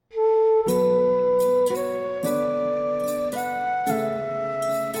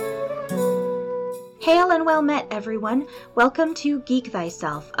Hail and well met, everyone. Welcome to Geek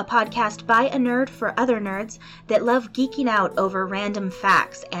Thyself, a podcast by a nerd for other nerds that love geeking out over random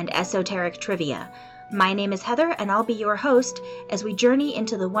facts and esoteric trivia. My name is Heather, and I'll be your host as we journey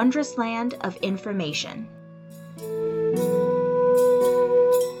into the wondrous land of information.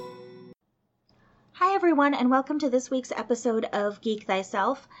 Hi, everyone, and welcome to this week's episode of Geek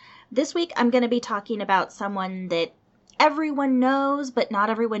Thyself. This week, I'm going to be talking about someone that everyone knows, but not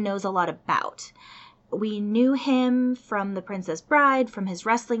everyone knows a lot about. We knew him from The Princess Bride, from his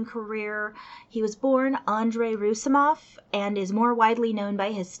wrestling career. He was born Andrei Roussimoff and is more widely known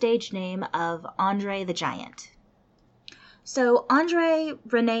by his stage name of Andre the Giant. So Andrei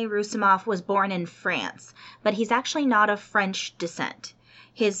René Roussimoff was born in France, but he's actually not of French descent.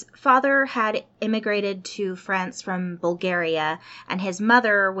 His father had immigrated to France from Bulgaria, and his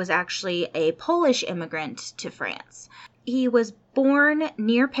mother was actually a Polish immigrant to France. He was born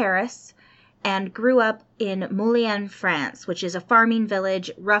near Paris and grew up in Moulins, France, which is a farming village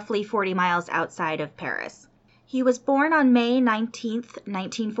roughly 40 miles outside of Paris. He was born on May 19th,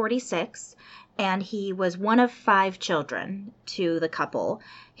 1946, and he was one of 5 children to the couple.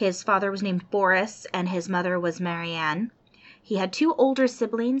 His father was named Boris, and his mother was Marianne. He had 2 older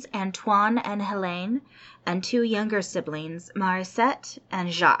siblings, Antoine and Helene, and 2 younger siblings, Marisette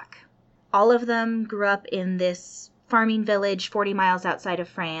and Jacques. All of them grew up in this farming village 40 miles outside of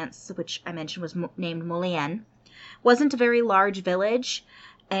France, which I mentioned was named Moulins. Wasn't a very large village,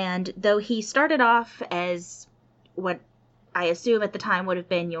 and though he started off as what I assume at the time would have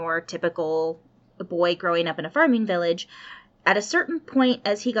been your typical boy growing up in a farming village, at a certain point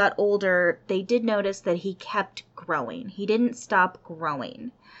as he got older, they did notice that he kept growing. He didn't stop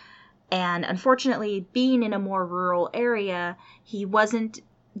growing. And unfortunately, being in a more rural area, he wasn't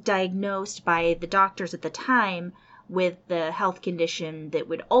diagnosed by the doctors at the time with the health condition that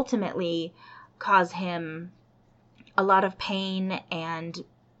would ultimately cause him a lot of pain and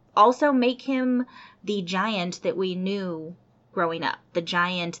also make him the giant that we knew growing up. The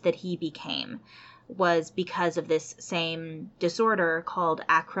giant that he became was because of this same disorder called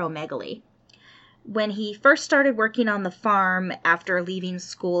acromegaly. When he first started working on the farm after leaving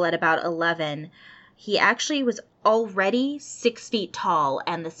school at about 11, he actually was already 6 feet tall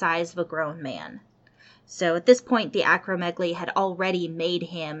and the size of a grown man. So at this point, the acromegaly had already made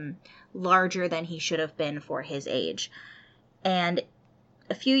him larger than he should have been for his age. And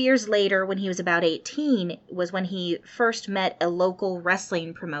a few years later, when he was about 18, was when he first met a local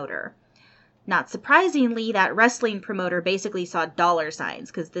wrestling promoter. Not surprisingly, that wrestling promoter basically saw dollar signs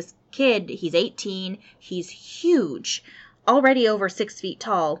because this kid, he's 18, he's huge, already over 6 feet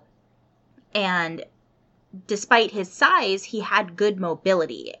tall, and despite his size, he had good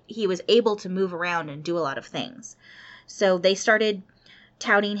mobility. He was able to move around and do a lot of things. So they started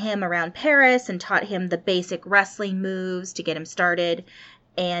touting him around Paris and taught him the basic wrestling moves to get him started.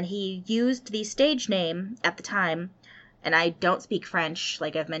 And he used the stage name at the time, and I don't speak French,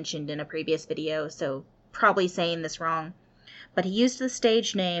 like I've mentioned in a previous video, so probably saying this wrong. But he used the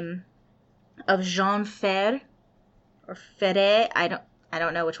stage name of Jean Fer, or Ferret, I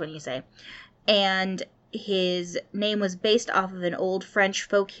don't know which one you say. And his name was based off of an old French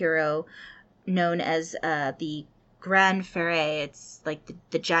folk hero known as the Grand Ferret. It's like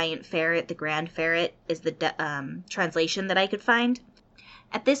the giant ferret. The Grand Ferret is the translation that I could find.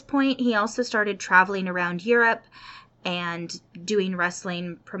 At this point, he also started traveling around Europe and doing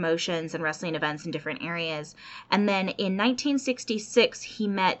wrestling promotions and wrestling events in different areas. And then in 1966, he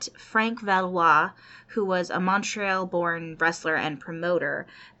met Frank Valois, who was a Montreal-born wrestler and promoter.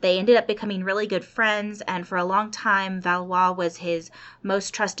 They ended up becoming really good friends, and for a long time, Valois was his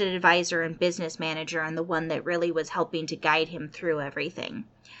most trusted advisor and business manager, and the one that really was helping to guide him through everything.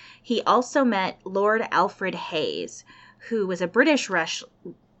 He also met Lord Alfred Hayes, who was a British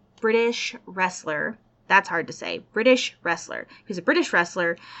wrestler. That's hard to say. British wrestler. He was a British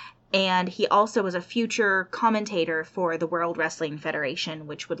wrestler, and he also was a future commentator for the World Wrestling Federation,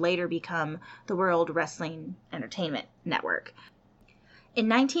 which would later become the World Wrestling Entertainment Network. In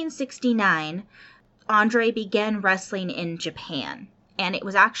 1969, Andre began wrestling in Japan, and it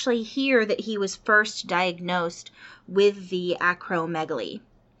was actually here that he was first diagnosed with the acromegaly.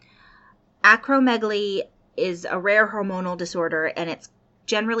 Acromegaly is a rare hormonal disorder, and it's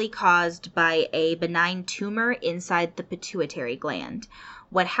generally caused by a benign tumor inside the pituitary gland.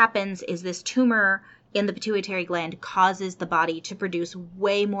 What happens is this tumor in the pituitary gland causes the body to produce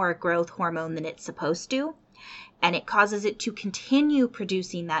way more growth hormone than it's supposed to, and it causes it to continue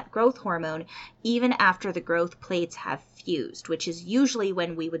producing that growth hormone even after the growth plates have fused, which is usually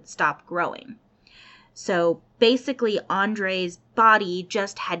when we would stop growing. So basically, Andre's body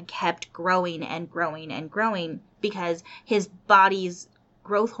just had kept growing and growing and growing because his body's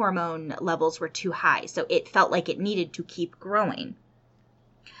growth hormone levels were too high. So it felt like it needed to keep growing.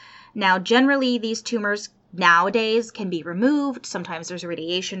 Now, generally, these tumors nowadays can be removed. Sometimes there's a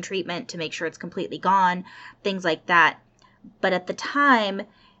radiation treatment to make sure it's completely gone, things like that. But at the time,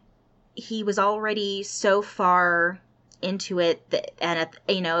 he was already so far into it that, and it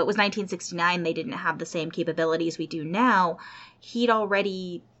was 1969. They didn't have the same capabilities we do now. He'd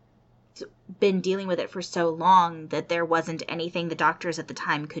already been dealing with it for so long that there wasn't anything the doctors at the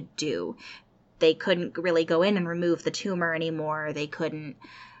time could do. They couldn't really go in and remove the tumor anymore. They couldn't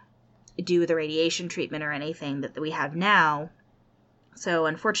do the radiation treatment or anything that we have now. So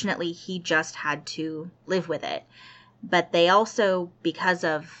unfortunately, he just had to live with it. But they also, because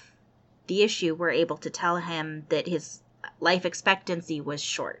of the issue, were able to tell him that his life expectancy was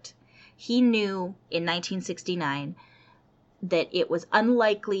short. He knew in 1969 that it was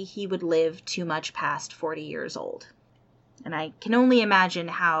unlikely he would live too much past 40 years old. And I can only imagine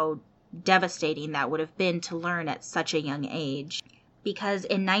how devastating that would have been to learn at such a young age. Because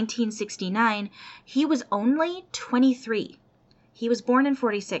in 1969, he was only 23. He was born in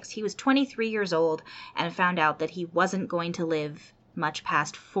 46. He was 23 years old and found out that he wasn't going to live much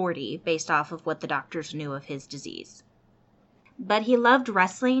past 40 based off of what the doctors knew of his disease. But he loved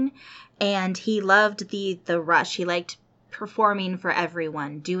wrestling and he loved the rush. He liked performing for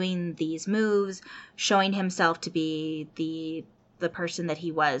everyone, doing these moves, showing himself to be the person that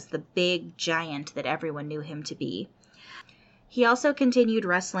he was, the big giant that everyone knew him to be. He also continued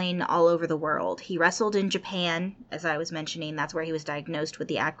wrestling all over the world. He wrestled in Japan, as I was mentioning. That's where he was diagnosed with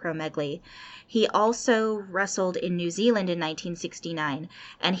the acromegaly. He also wrestled in New Zealand in 1969.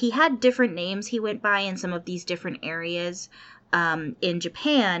 And he had different names he went by in some of these different areas. In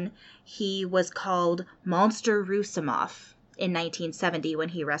Japan, he was called Monster Roussimoff in 1970 when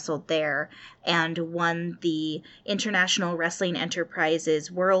he wrestled there and won the International Wrestling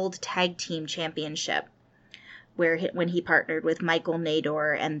Enterprises World Tag Team Championship, when he partnered with Michael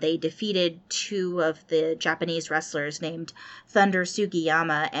Nador, and they defeated two of the Japanese wrestlers named Thunder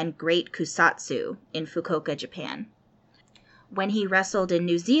Sugiyama and Great Kusatsu in Fukuoka, Japan. When he wrestled in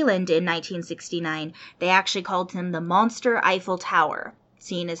New Zealand in 1969, they actually called him the Monster Eiffel Tower,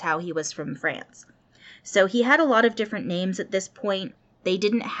 seeing as how he was from France. So he had a lot of different names at this point. They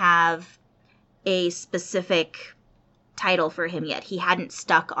didn't have a specific title for him yet. He hadn't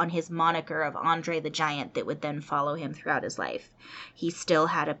stuck on his moniker of Andre the Giant that would then follow him throughout his life. He still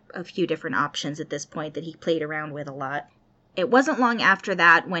had a few different options at this point that he played around with a lot. It wasn't long after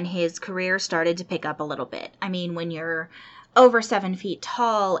that when his career started to pick up a little bit. I mean, when you're over 7 feet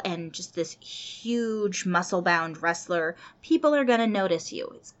tall and just this huge muscle-bound wrestler, people are going to notice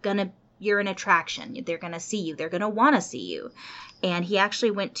you. You're an attraction. They're going to see you. They're going to want to see you. And he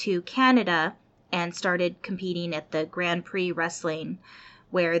actually went to Canada and started competing at the Grand Prix Wrestling,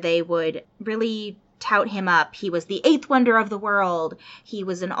 where they would really tout him up. He was the 8th wonder of the world. He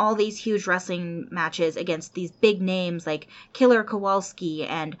was in all these huge wrestling matches against these big names like Killer Kowalski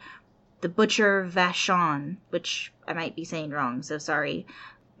and the Butcher Vachon, which I might be saying wrong, so sorry.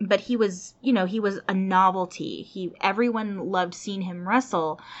 But he was a novelty. Everyone loved seeing him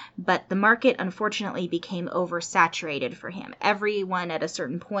wrestle, but the market unfortunately became oversaturated for him. Everyone at a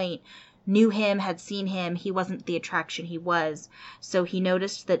certain point knew him, had seen him. He wasn't the attraction he was. So he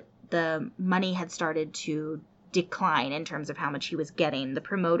noticed that the money had started to decline in terms of how much he was getting. The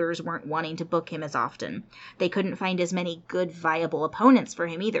promoters weren't wanting to book him as often. They couldn't find as many good, viable opponents for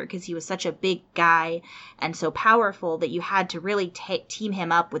him either, because he was such a big guy and so powerful that you had to really team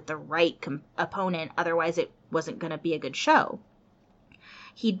him up with the right opponent. Otherwise, it wasn't going to be a good show.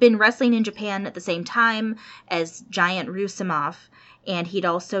 He'd been wrestling in Japan at the same time as Giant Roussimoff, and he'd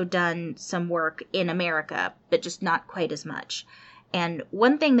also done some work in America, but just not quite as much. And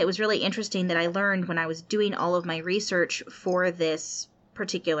one thing that was really interesting that I learned when I was doing all of my research for this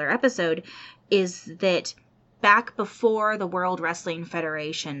particular episode is that back before the World Wrestling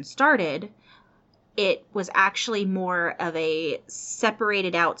Federation started, it was actually more of a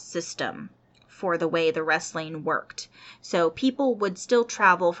separated out system for the way the wrestling worked. So people would still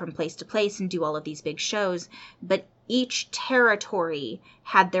travel from place to place and do all of these big shows, but each territory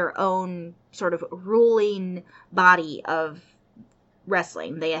had their own sort of ruling body of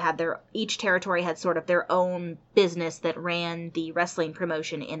wrestling. Each territory had sort of their own business that ran the wrestling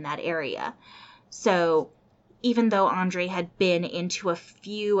promotion in that area. So even though Andre had been into a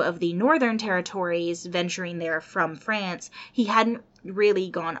few of the northern territories, venturing there from France, he hadn't really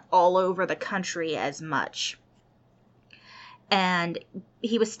gone all over the country as much. And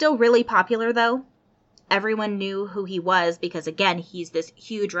he was still really popular, though. Everyone knew who he was because, again, he's this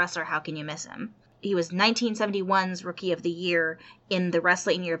huge wrestler. How can you miss him? He was 1971's Rookie of the Year in the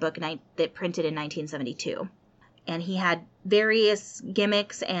Wrestling Yearbook that printed in 1972. And he had various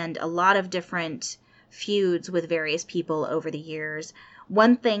gimmicks and a lot of different feuds with various people over the years.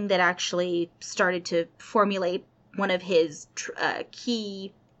 One thing that actually started to formulate one of his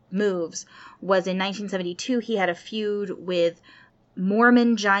key moves was in 1972, he had a feud with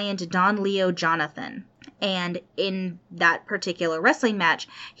Mormon giant Don Leo Jonathan. And in that particular wrestling match,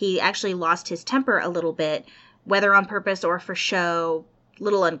 he actually lost his temper a little bit, whether on purpose or for show,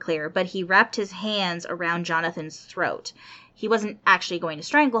 little unclear, but he wrapped his hands around Jonathan's throat. He wasn't actually going to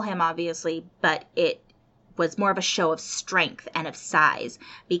strangle him, obviously, but it was more of a show of strength and of size,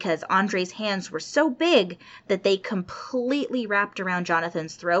 because Andre's hands were so big that they completely wrapped around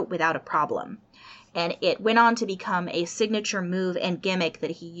Jonathan's throat without a problem. And it went on to become a signature move and gimmick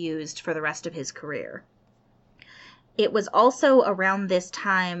that he used for the rest of his career. It was also around this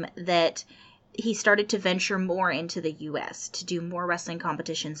time that he started to venture more into the U.S., to do more wrestling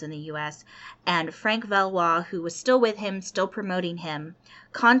competitions in the U.S., and Frank Valois, who was still with him, still promoting him,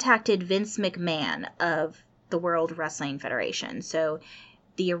 contacted Vince McMahon of the World Wrestling Federation. So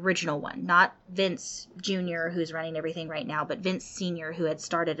the original one, not Vince Jr., who's running everything right now, but Vince Sr., who had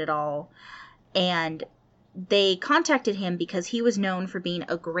started it all. And they contacted him because he was known for being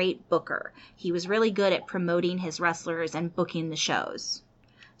a great booker. He was really good at promoting his wrestlers and booking the shows.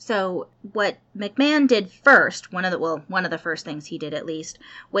 So what McMahon did first, one of the first things he did at least,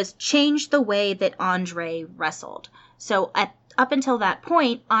 was change the way that Andre wrestled. So up until that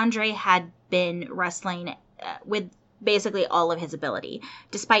point, Andre had been wrestling with basically all of his ability.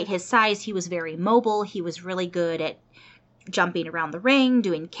 Despite his size, he was very mobile. He was really good at jumping around the ring,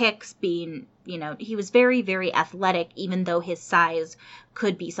 doing kicks, he was very, very athletic, even though his size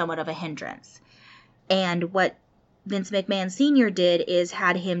could be somewhat of a hindrance. And what Vince McMahon Sr. did is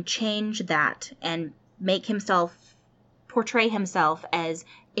had him change that and portray himself as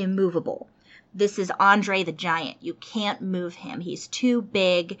immovable. This is Andre the Giant. You can't move him. He's too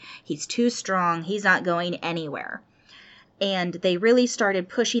big. He's too strong. He's not going anywhere. And they really started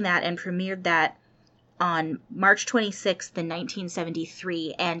pushing that and premiered that on March 26th in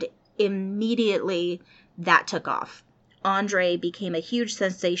 1973, and immediately that took off. Andre became a huge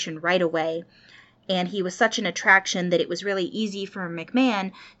sensation right away, and he was such an attraction that it was really easy for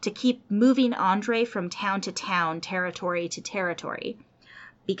McMahon to keep moving Andre from town to town, territory to territory.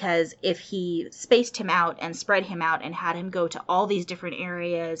 Because if he spaced him out and spread him out and had him go to all these different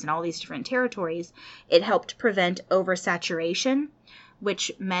areas and all these different territories, it helped prevent oversaturation,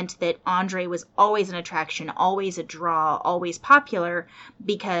 which meant that Andre was always an attraction, always a draw, always popular,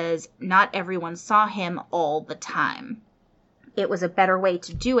 because not everyone saw him all the time. It was a better way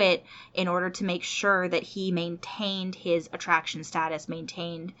to do it in order to make sure that he maintained his attraction status,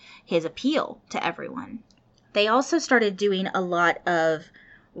 maintained his appeal to everyone. They also started doing a lot of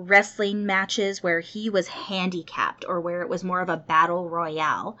wrestling matches where he was handicapped, or where it was more of a battle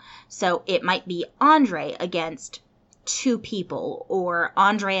royale. So it might be Andre against two people, or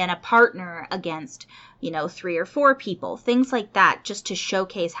Andre and a partner against, 3 or 4 people, things like that, just to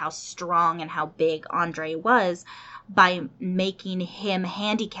showcase how strong and how big Andre was by making him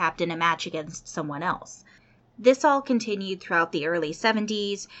handicapped in a match against someone else. This all continued throughout the early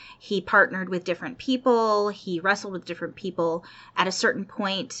 70s. He partnered with different people. He wrestled with different people. At a certain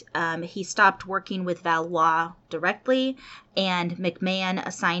point, he stopped working with Valois directly, and McMahon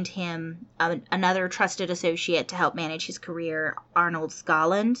assigned him another trusted associate to help manage his career, Arnold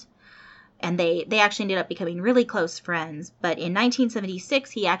Scalland. And they actually ended up becoming really close friends. But in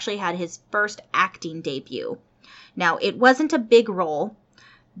 1976, he actually had his first acting debut. Now, it wasn't a big role,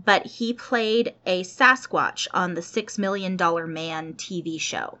 but he played a Sasquatch on the $6 Million Man TV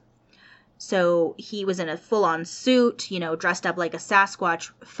show. So he was in a full-on suit, dressed up like a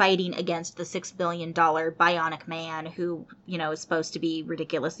Sasquatch, fighting against the $6 billion bionic man who, is supposed to be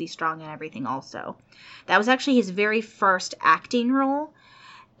ridiculously strong and everything also. That was actually his very first acting role,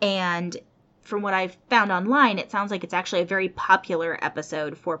 and from what I've found online, it sounds like it's actually a very popular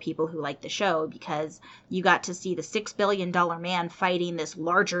episode for people who like the show, because you got to see the $6 billion man fighting this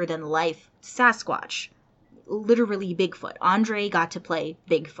larger-than-life Sasquatch. Literally Bigfoot. Andre got to play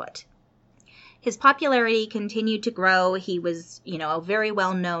Bigfoot. His popularity continued to grow. He was, a very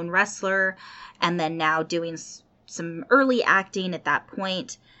well-known wrestler, and then now doing some early acting at that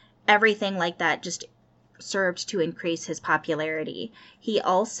point. Everything like that just served to increase his popularity. He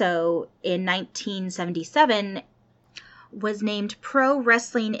also, in 1977, was named Pro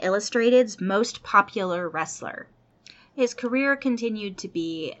Wrestling Illustrated's most popular wrestler. His career continued to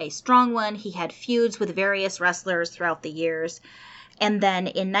be a strong one. He had feuds with various wrestlers throughout the years. And then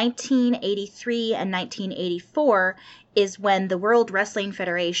in 1983 and 1984 is when the World Wrestling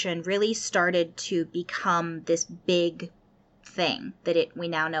Federation really started to become this big thing that we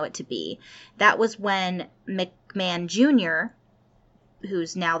now know it to be. That was when McMahon Jr.,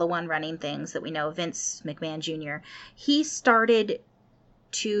 who's now the one running things that we know, Vince McMahon Jr., he started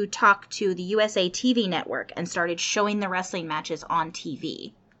to talk to the USA TV network and started showing the wrestling matches on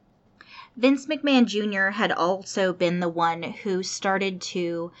TV. Vince McMahon Jr. had also been the one who started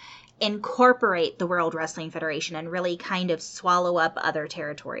to incorporate the World Wrestling Federation and really kind of swallow up other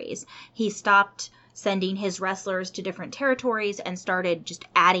territories. He stopped sending his wrestlers to different territories and started just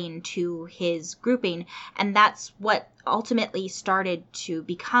adding to his grouping, and that's what ultimately started to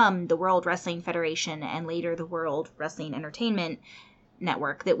become the World Wrestling Federation and later the World Wrestling Entertainment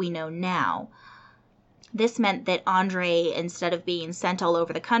Network that we know now. This meant that Andre, instead of being sent all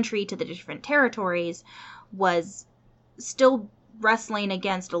over the country to the different territories, was still wrestling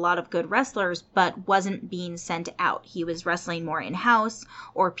against a lot of good wrestlers, but wasn't being sent out. He was wrestling more in-house,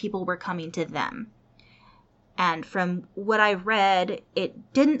 or people were coming to them. And from what I read,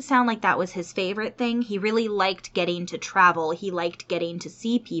 it didn't sound like that was his favorite thing. He really liked getting to travel. He liked getting to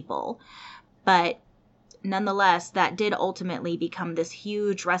see people. But nonetheless, that did ultimately become this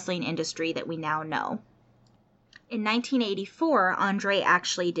huge wrestling industry that we now know. In 1984, Andre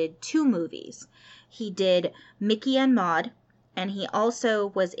actually did 2 movies. He did Mickey and Maude, and he also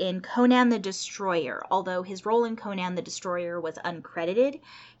was in Conan the Destroyer. Although his role in Conan the Destroyer was uncredited,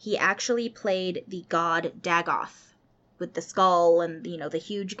 he actually played the god Dagoth with the skull and, the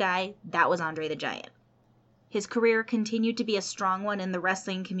huge guy. That was Andre the Giant. His career continued to be a strong one in the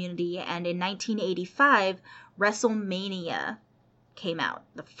wrestling community, and in 1985, WrestleMania came out.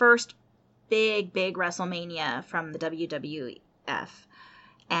 The first big WrestleMania from the WWF.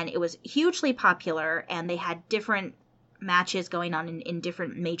 And it was hugely popular, and they had different matches going on in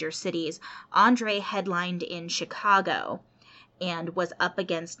different major cities. Andre headlined in Chicago and was up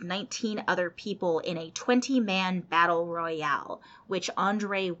against 19 other people in a 20-man battle royale, which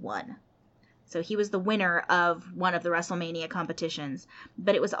Andre won. So he was the winner of one of the WrestleMania competitions.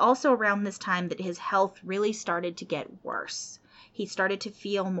 But it was also around this time that his health really started to get worse. He started to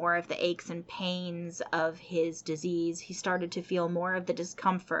feel more of the aches and pains of his disease. He started to feel more of the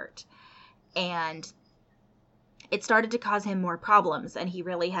discomfort. And it started to cause him more problems. And he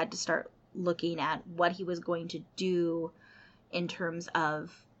really had to start looking at what he was going to do in terms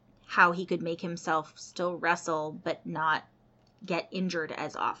of how he could make himself still wrestle but not get injured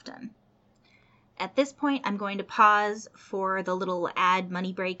as often. At this point, I'm going to pause for the little ad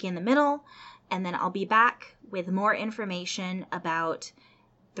money break in the middle, and then I'll be back with more information about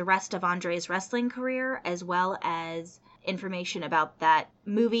the rest of Andre's wrestling career, as well as information about that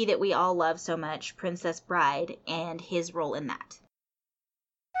movie that we all love so much, Princess Bride, and his role in that.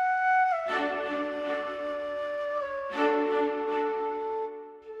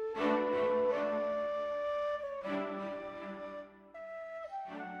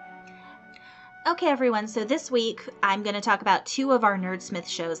 Okay, everyone, so this week I'm going to talk about 2 of our Nerdsmith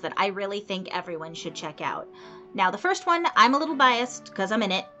shows that I really think everyone should check out. Now, the first one, I'm a little biased because I'm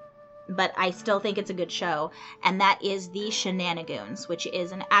in it, but I still think it's a good show, and that is The Shenanigoons, which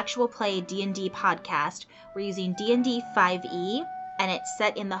is an actual play D&D podcast. We're using D&D 5e, and it's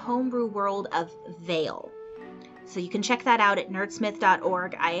set in the homebrew world of Vale. So you can check that out at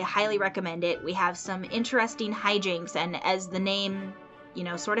nerdsmith.org. I highly recommend it. We have some interesting hijinks, and as the name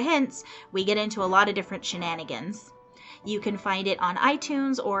sort of hints, we get into a lot of different shenanigans. You can find it on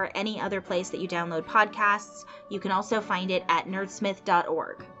iTunes or any other place that you download podcasts. You can also find it at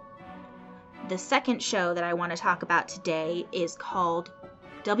nerdsmith.org. The second show that I want to talk about today is called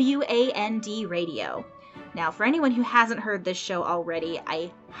WAND Radio. Now, for anyone who hasn't heard this show already, I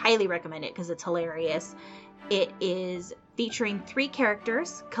highly recommend it because it's hilarious. It is featuring 3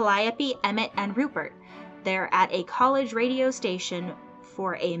 characters, Calliope, Emmett, and Rupert. They're at a college radio station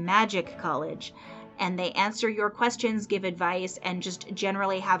for a magic college, and they answer your questions, give advice, and just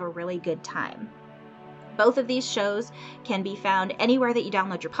generally have a really good time. Both of these shows can be found anywhere that you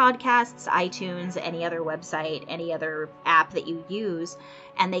download your podcasts, iTunes, any other website, any other app that you use,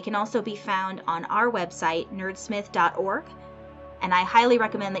 and they can also be found on our website, nerdsmith.org, and I highly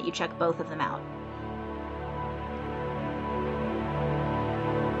recommend that you check both of them out.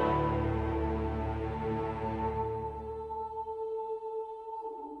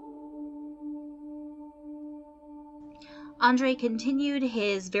 Andre continued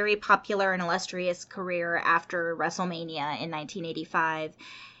his very popular and illustrious career after WrestleMania in 1985.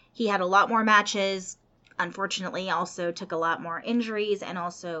 He had a lot more matches. unfortunately also took a lot more injuries and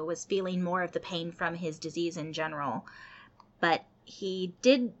also was feeling more of the pain from his disease in general. But he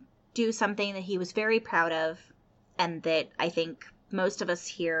did do something that he was very proud of, and that I think most of us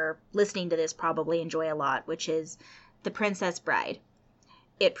here listening to this probably enjoy a lot, which is The Princess Bride.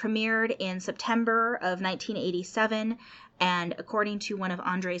 It premiered in September of 1987, and according to one of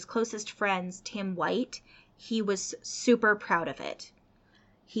Andre's closest friends, Tim White, he was super proud of it.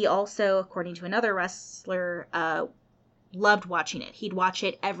 He also, according to another wrestler, loved watching it. He'd watch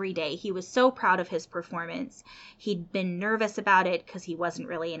it every day. He was so proud of his performance. He'd been nervous about it because he wasn't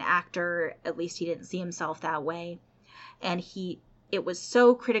really an actor. At least he didn't see himself that way. And it was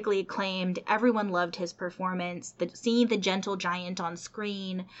so critically acclaimed. Everyone loved his performance, seeing the gentle giant on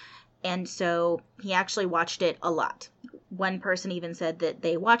screen. And so he actually watched it a lot. One person even said that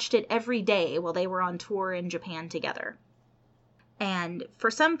they watched it every day while they were on tour in Japan together. And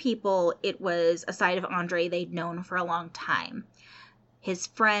for some people, it was a side of Andre they'd known for a long time. His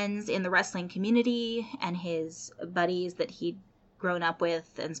friends in the wrestling community and his buddies that he'd grown up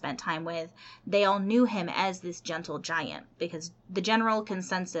with and spent time with, they all knew him as this gentle giant, because the general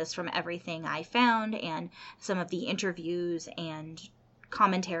consensus from everything I found and some of the interviews and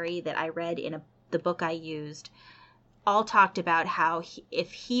commentary that I read in the book I used all talked about how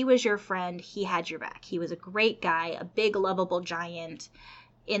if he was your friend, he had your back. He was a great guy, a big, lovable giant.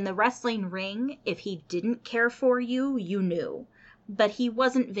 In the wrestling ring, if he didn't care for you, you knew. But he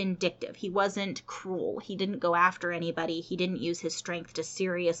wasn't vindictive. He wasn't cruel. He didn't go after anybody. He didn't use his strength to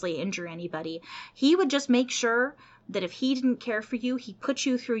seriously injure anybody. He would just make sure that if he didn't care for you, he put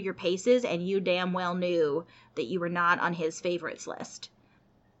you through your paces, and you damn well knew that you were not on his favorites list.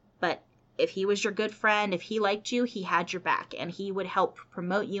 But if he was your good friend, if he liked you, he had your back, and he would help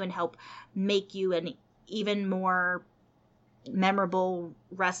promote you and help make you an even more memorable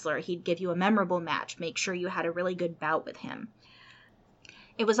wrestler. He'd give you a memorable match, make sure you had a really good bout with him.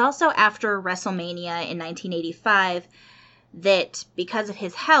 It was also after WrestleMania in 1985 that, because of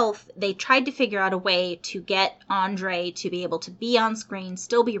his health, they tried to figure out a way to get Andre to be able to be on screen,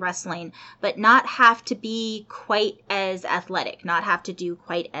 still be wrestling, but not have to be quite as athletic, not have to do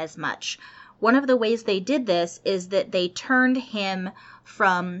quite as much. One of the ways they did this is that they turned him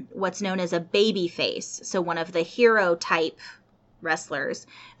from what's known as a baby face, so one of the hero type wrestlers,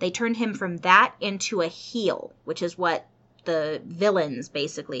 they turned him from that into a heel, which is what the villains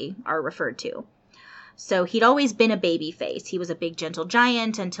basically are referred to. So he'd always been a baby face. He was a big, gentle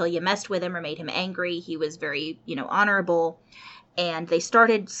giant until you messed with him or made him angry. He was very, honorable. And they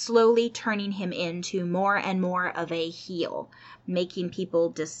started slowly turning him into more and more of a heel, making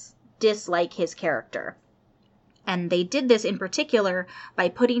people dislike his character. And they did this in particular by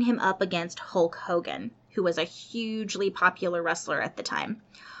putting him up against Hulk Hogan, who was a hugely popular wrestler at the time.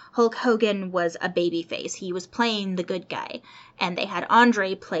 Hulk Hogan was a babyface. He was playing the good guy, and they had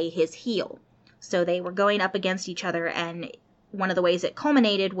Andre play his heel. So they were going up against each other, and one of the ways it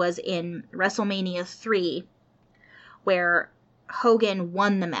culminated was in WrestleMania 3, where Hogan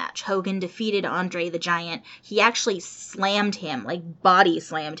won the match. Hogan defeated Andre the Giant. He actually slammed him, like body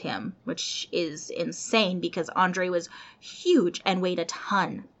slammed him, which is insane because Andre was huge and weighed a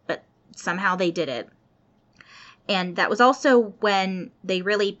ton, but somehow they did it. And that was also when they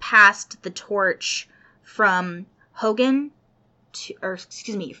really passed the torch from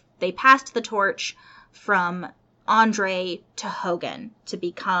they passed the torch from Andre to Hogan to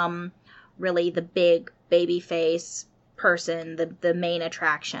become really the big babyface person, the main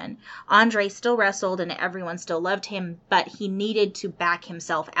attraction. Andre still wrestled and everyone still loved him, but he needed to back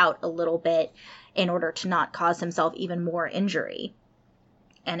himself out a little bit in order to not cause himself even more injury.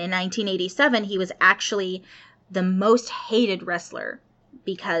 And in 1987, he was actually the most hated wrestler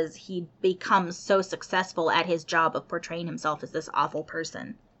because he'd become so successful at his job of portraying himself as this awful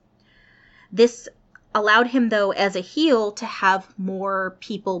person. This allowed him, though, as a heel, to have more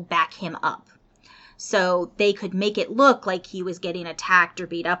people back him up. So they could make it look like he was getting attacked or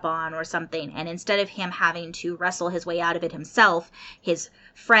beat up on or something. And instead of him having to wrestle his way out of it himself, his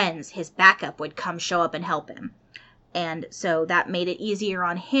friends, his backup would come show up and help him. And so that made it easier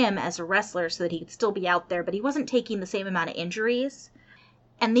on him as a wrestler so that he could still be out there, but he wasn't taking the same amount of injuries.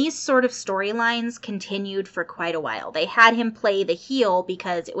 And these sort of storylines continued for quite a while. They had him play the heel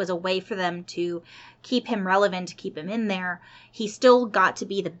because it was a way for them to keep him relevant, to keep him in there. He still got to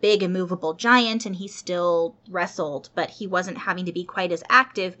be the big immovable giant and he still wrestled, but he wasn't having to be quite as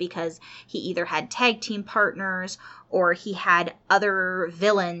active because he either had tag team partners or he had other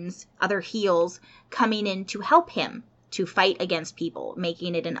villains, other heels coming in to help him to fight against people,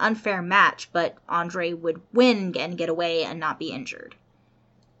 making it an unfair match, but Andre would win and get away and not be injured.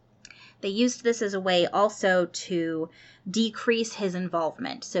 They used this as a way also to decrease his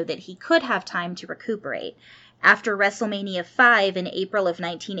involvement so that he could have time to recuperate. After WrestleMania 5 in April of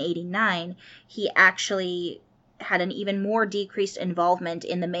 1989, he actually had an even more decreased involvement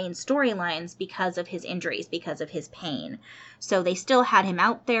in the main storylines because of his injuries, because of his pain. So they still had him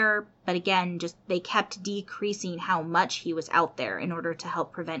out there, but again, just they kept decreasing how much he was out there in order to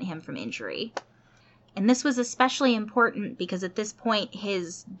help prevent him from injury. And this was especially important because at this point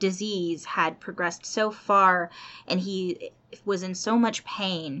his disease had progressed so far and he was in so much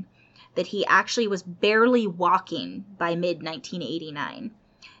pain that he actually was barely walking by mid-1989.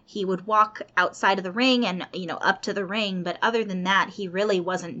 He would walk outside of the ring and, up to the ring, but other than that, he really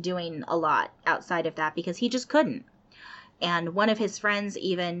wasn't doing a lot outside of that because he just couldn't. And one of his friends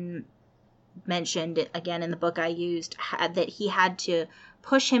even mentioned, again in the book I used, that he had to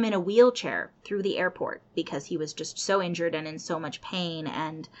push him in a wheelchair through the airport because he was just so injured and in so much pain,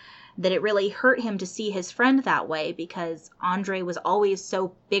 and that it really hurt him to see his friend that way because Andre was always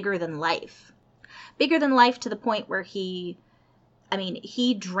so bigger than life. Bigger than life to the point where he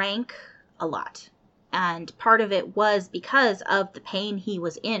drank a lot. And part of it was because of the pain he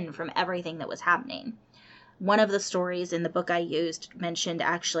was in from everything that was happening. One of the stories in the book I used mentioned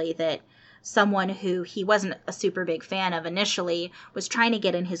actually that someone who he wasn't a super big fan of initially was trying to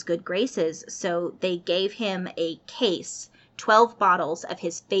get in his good graces, so they gave him a case, 12 bottles of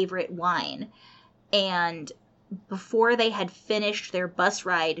his favorite wine, and before they had finished their bus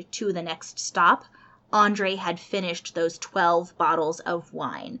ride to the next stop, Andre had finished those 12 bottles of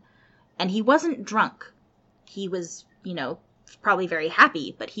wine. And he wasn't drunk. He was, probably very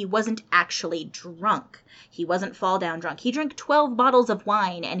happy, but he wasn't actually drunk. He wasn't fall down drunk. He drank 12 bottles of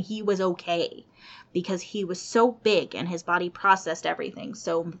wine and he was okay because he was so big and his body processed everything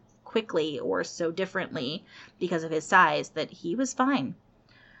so quickly or so differently because of his size that he was fine.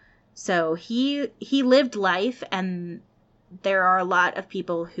 So he lived life, and there are a lot of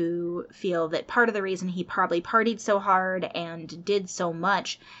people who feel that part of the reason he probably partied so hard and did so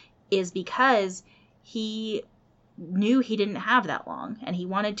much is because he knew he didn't have that long and he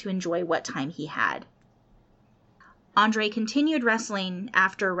wanted to enjoy what time he had. Andre continued wrestling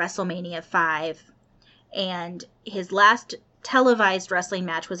after WrestleMania 5, and his last televised wrestling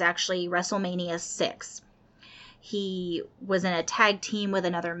match was actually WrestleMania 6. He was in a tag team with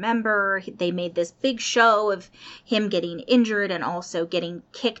another member. They made this big show of him getting injured and also getting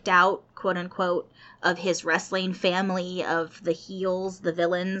kicked out, quote unquote, of his wrestling family of the heels, the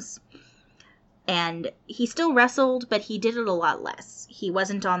villains. And he still wrestled, but he did it a lot less. He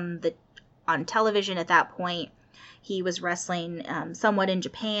wasn't on television at that point. He was wrestling somewhat in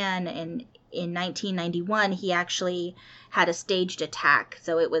Japan, and in 1991, he actually had a staged attack.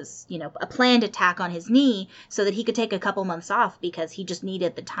 So it was, a planned attack on his knee so that he could take a couple months off because he just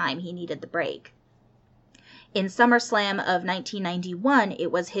needed the time. He needed the break. In SummerSlam of 1991,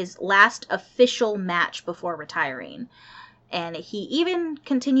 it was his last official match before retiring. And he even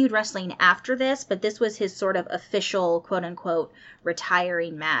continued wrestling after this, but this was his sort of official, quote-unquote,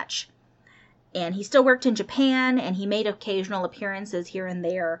 retiring match. And he still worked in Japan, and he made occasional appearances here and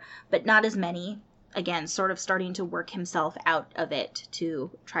there, but not as many. Again, sort of starting to work himself out of it to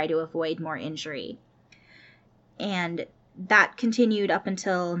try to avoid more injury. And that continued up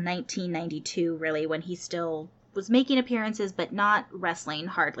until 1992, really, when he still was making appearances, but not wrestling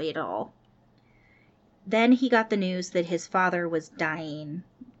hardly at all. Then he got the news that his father was dying,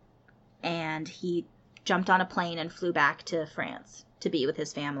 and he jumped on a plane and flew back to France to be with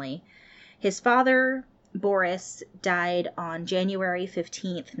his family. His father, Boris, died on January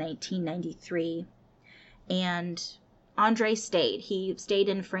 15th, 1993, and Andre stayed. He stayed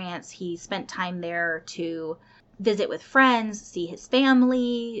in France. He spent time there to visit with friends, see his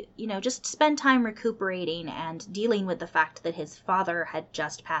family, just spend time recuperating and dealing with the fact that his father had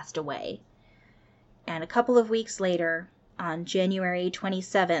just passed away. And a couple of weeks later, on January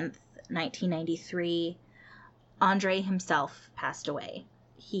 27th, 1993, Andre himself passed away.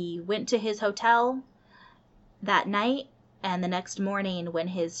 He went to his hotel that night, and the next morning when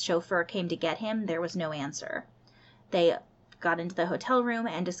his chauffeur came to get him, there was no answer. They got into the hotel room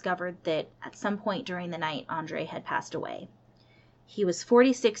and discovered that at some point during the night, Andre had passed away. He was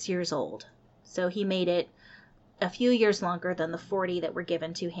 46 years old, so he made it a few years longer than the 40 that were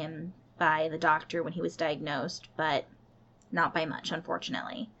given to him by the doctor when he was diagnosed, but not by much,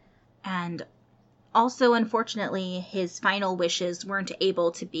 unfortunately. And also, unfortunately, his final wishes weren't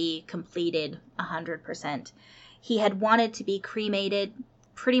able to be completed 100%. He had wanted to be cremated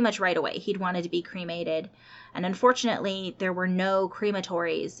pretty much right away. He'd wanted to be cremated. And unfortunately, there were no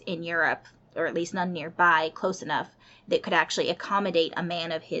crematories in Europe or at least none nearby close enough, that could actually accommodate a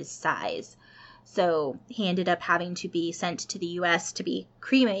man of his size. So he ended up having to be sent to the U.S. to be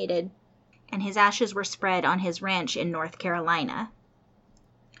cremated, and his ashes were spread on his ranch in North Carolina.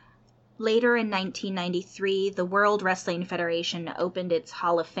 Later in 1993, the World Wrestling Federation opened its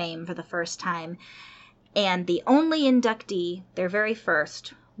Hall of Fame for the first time, and the only inductee, their very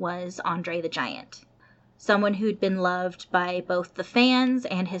first, was Andre the Giant. Someone who'd been loved by both the fans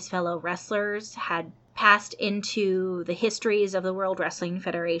and his fellow wrestlers, had passed into the histories of the World Wrestling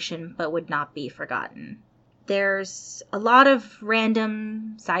Federation, but would not be forgotten. There's a lot of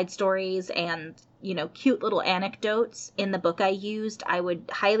random side stories and, cute little anecdotes in the book I used. I would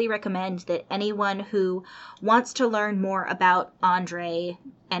highly recommend that anyone who wants to learn more about Andre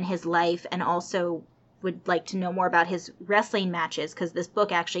and his life, and also would like to know more about his wrestling matches, because this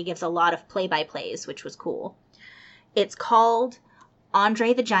book actually gives a lot of play-by-plays, which was cool. It's called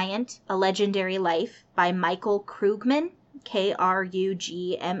Andre the Giant, A Legendary Life by Michael Krugman,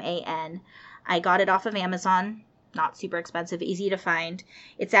 Krugman. I got it off of Amazon. Not super expensive, easy to find.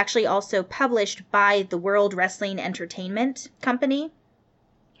 It's actually also published by the World Wrestling Entertainment Company.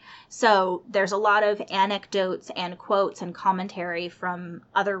 So there's a lot of anecdotes and quotes and commentary from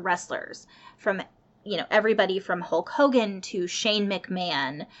other wrestlers, from everybody from Hulk Hogan to Shane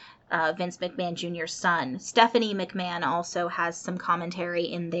McMahon, Vince McMahon Jr.'s son. Stephanie McMahon also has some commentary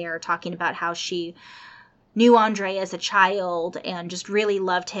in there talking about how she knew Andre as a child and just really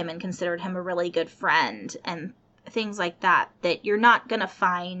loved him and considered him a really good friend, and things like that you're not going to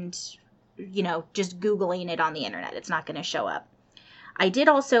find, just Googling it on the internet. It's not going to show up. I did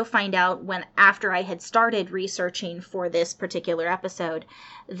also find out after I had started researching for this particular episode,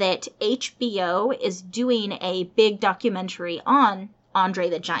 that HBO is doing a big documentary on Andre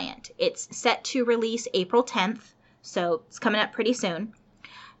the Giant. It's set to release April 10th, so it's coming up pretty soon.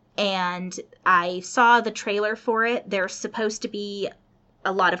 And I saw the trailer for it. There's supposed to be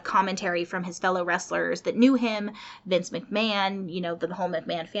a lot of commentary from his fellow wrestlers that knew him. Vince McMahon, the whole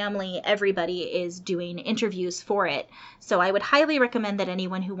McMahon family, everybody is doing interviews for it. So I would highly recommend that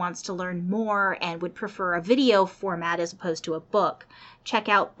anyone who wants to learn more and would prefer a video format as opposed to a book, check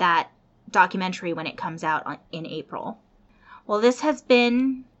out that documentary when it comes out in April. Well, this has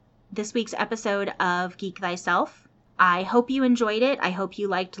been this week's episode of Geek Thyself. I hope you enjoyed it. I hope you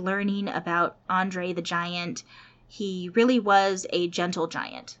liked learning about Andre the Giant. He really was a gentle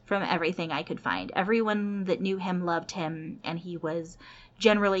giant from everything I could find. Everyone that knew him loved him, and he was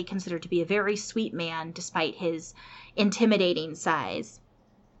generally considered to be a very sweet man despite his intimidating size.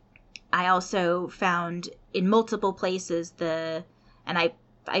 I also found in multiple places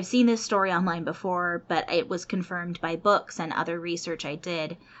I've seen this story online before, but it was confirmed by books and other research I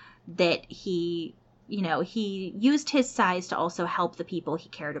did, that he used his size to also help the people he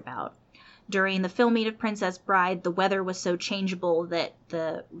cared about. During the filming of Princess Bride, the weather was so changeable that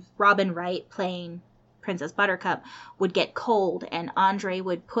the Robin Wright playing Princess Buttercup would get cold, and Andre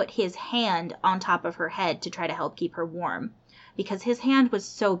would put his hand on top of her head to try to help keep her warm. Because his hand was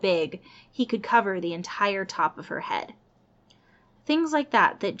so big, he could cover the entire top of her head. Things like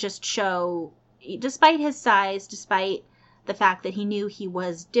that just show, despite his size, despite the fact that he knew he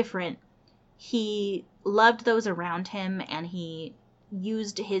was different, he loved those around him, and he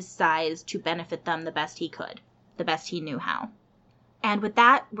used his size to benefit them the best he could, the best he knew how. And with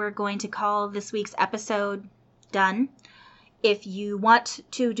that, we're going to call this week's episode done. If you want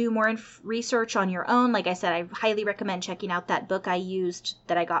to do more research on your own, like I said, I highly recommend checking out that book I used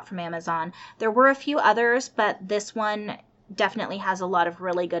that I got from Amazon. There were a few others, but this one definitely has a lot of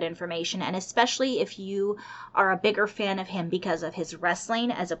really good information, and especially if you are a bigger fan of him because of his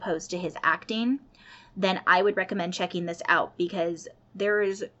wrestling as opposed to his acting, then I would recommend checking this out, because there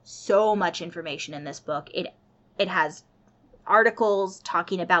is so much information in this book. It has articles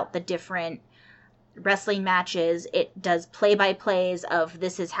talking about the different wrestling matches. It does play-by-plays of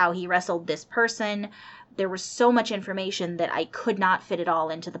this is how he wrestled this person. There was so much information that I could not fit it all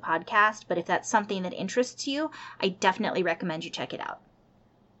into the podcast, but if that's something that interests you, I definitely recommend you check it out.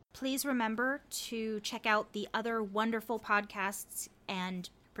 Please remember to check out the other wonderful podcasts and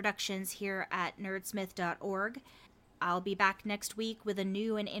productions here at nerdsmith.org. I'll be back next week with a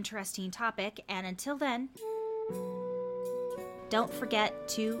new and interesting topic, and until then, don't forget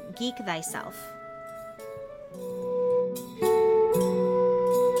to geek thyself.